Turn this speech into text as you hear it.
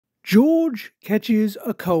George Catches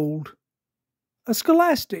a Cold, a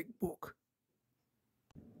scholastic book.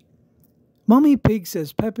 Mummy Pig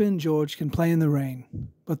says Peppa and George can play in the rain,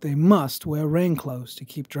 but they must wear rain clothes to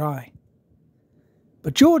keep dry.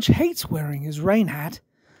 But George hates wearing his rain hat,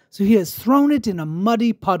 so he has thrown it in a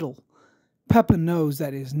muddy puddle. Peppa knows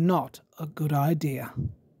that is not a good idea.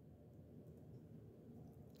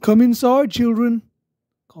 "Come inside, children,"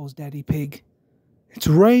 calls Daddy Pig. "It's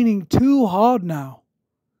raining too hard now."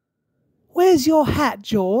 "Where's your hat,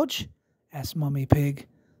 George?" asks Mummy Pig.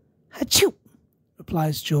 "Achoo!"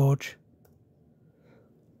 replies George.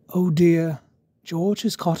 Oh dear, George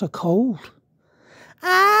has caught a cold.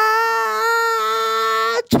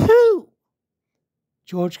 Achoo!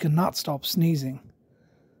 George cannot stop sneezing.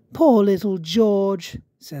 "Poor little George,"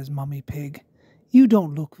 says Mummy Pig. "You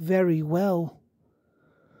don't look very well."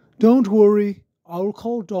 "Don't worry, I'll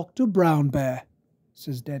call Dr. Brown Bear,"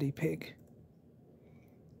 says Daddy Pig.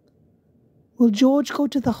 "Will George go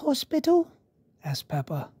to the hospital?" asks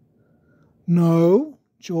Peppa. "No,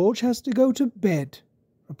 George has to go to bed,"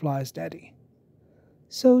 replies Daddy.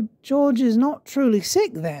 "So George is not truly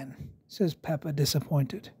sick then?" says Peppa,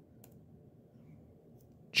 disappointed.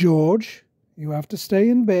 "George, you have to stay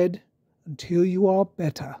in bed until you are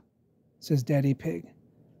better," says Daddy Pig.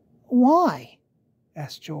 "Why?"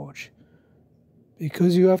 asks George.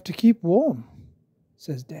 "Because you have to keep warm,"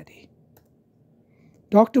 says Daddy.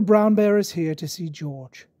 Dr. Brown Bear is here to see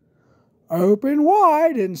George. "Open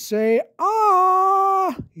wide and say,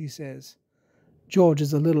 'Ah!'" he says. George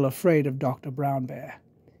is a little afraid of Dr. Brown Bear.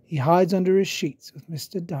 He hides under his sheets with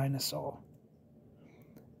Mr. Dinosaur.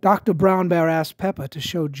 Dr. Brown Bear asks Peppa to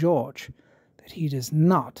show George that he does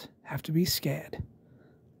not have to be scared.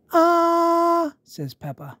 "Ah!" says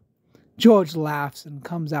Peppa. George laughs and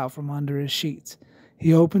comes out from under his sheets.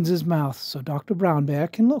 He opens his mouth so Dr. Brown Bear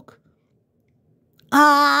can look.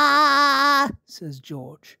 "Ah!" says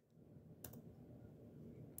George.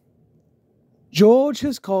 George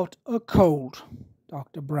has caught a cold,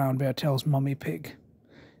 Dr. Brown Bear tells Mummy Pig.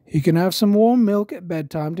 He can have some warm milk at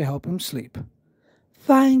bedtime to help him sleep.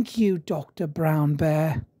 "Thank you, Dr. Brown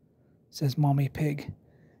Bear," says Mummy Pig.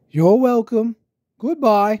 "You're welcome.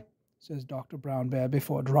 Goodbye," says Dr. Brown Bear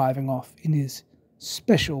before driving off in his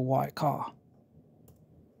special white car.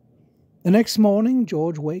 The next morning,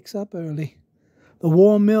 George wakes up early. The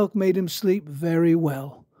warm milk made him sleep very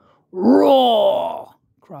well. "Roar!"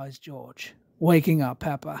 cries George, waking up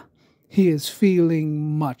Peppa. He is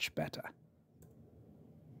feeling much better.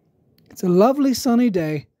 It's a lovely sunny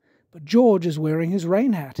day, but George is wearing his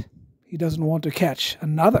rain hat. He doesn't want to catch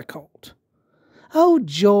another cold. "Oh,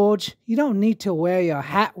 George, you don't need to wear your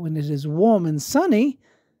hat when it is warm and sunny,"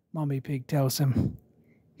 Mummy Pig tells him.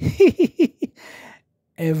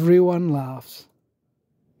 Everyone laughs.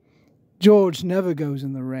 George never goes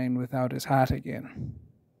in the rain without his hat again.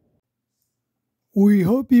 We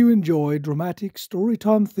hope you enjoyed Dramatic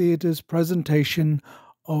Storytime Theatre's presentation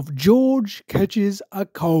of George Catches a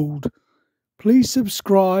Cold. Please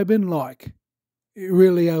subscribe and like. It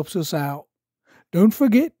really helps us out. Don't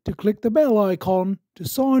forget to click the bell icon to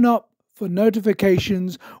sign up for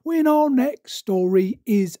notifications when our next story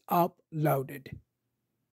is uploaded.